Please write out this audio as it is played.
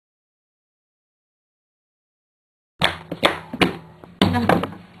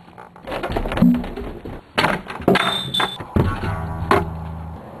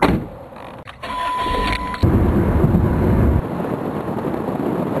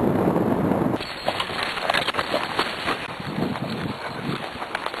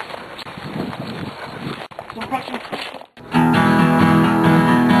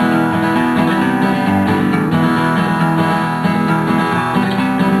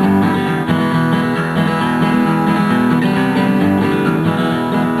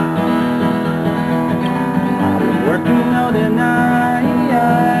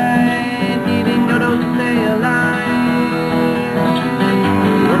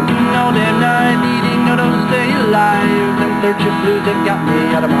Blues that got me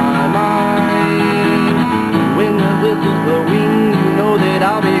out of my mind. When the whistle's blowing, you know that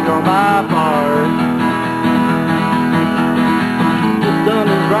I'll be gone by far. The sun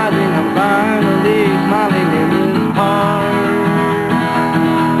is rising, I'm finally smiling in this park.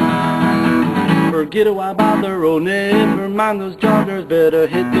 Forget a while bother, oh never mind those joggers. Better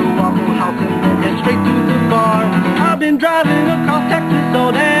hit the Waffle House and then head straight to the bar. I've been driving across Texas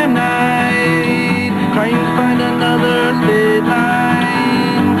all damn night, trying to find another state line.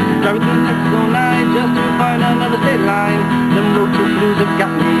 Driving through Texas all night just to find another state line. Them road trip blues have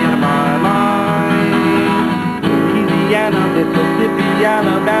got me out of my mind. Louisiana, Mississippi,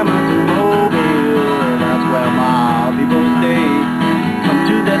 Alabama to Mobile, that's where my people stay. Come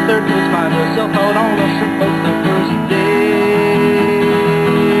to that third coast, find yourself out on the shipboat the first day.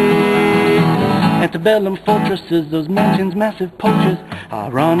 Antebellum fortresses, those mansions, massive poachers. I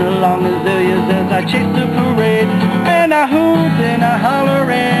run along azaleas as I chase the parade, and I hoot and I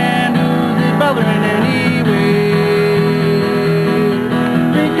holler, and who's it bothering anyway?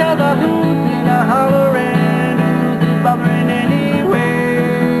 Because I hoot and I holler, and who's it bothering anyway?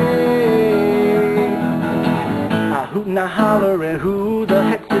 I hoot and I holler, and who the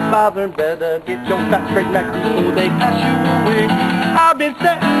heck's it bothering? Better get your back straight back before they pass you away. I've been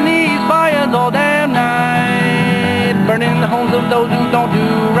setting these fires all damn night, burning the homes of those who don't do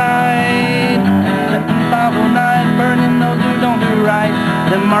right. Setting fires all night, burning those who don't do right.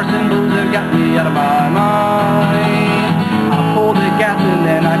 Them Martian blues have got me out of my mind. I pull the gas and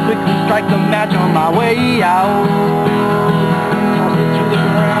then I quickly strike the match on my way out. I'll sit you look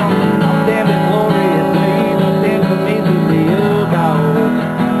around, I'll stand in glorious ways, I'll stand amazingly about.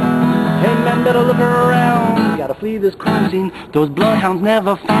 Hey man, better look around, gotta flee this crime scene. Those bloodhounds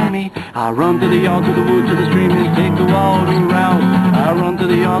never find me. I run to the yard, to the wood, to the stream, and take the water around. I run to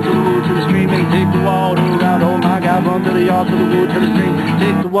the yard, to the wood, to the stream, and take the water around. Oh my God, run to the yard, to the wood, to the stream,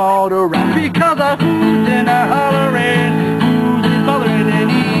 take the water around. Because I hoot and I holler, and who's it bothering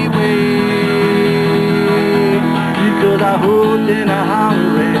anyway? Because I hoot and I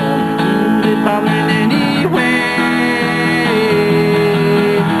holler, and who's it bothering anyway?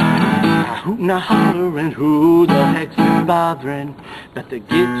 Hoot and I holler, and who the heck's it bothering? Better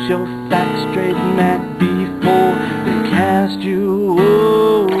get your facts straight, Matt, before they cast you away.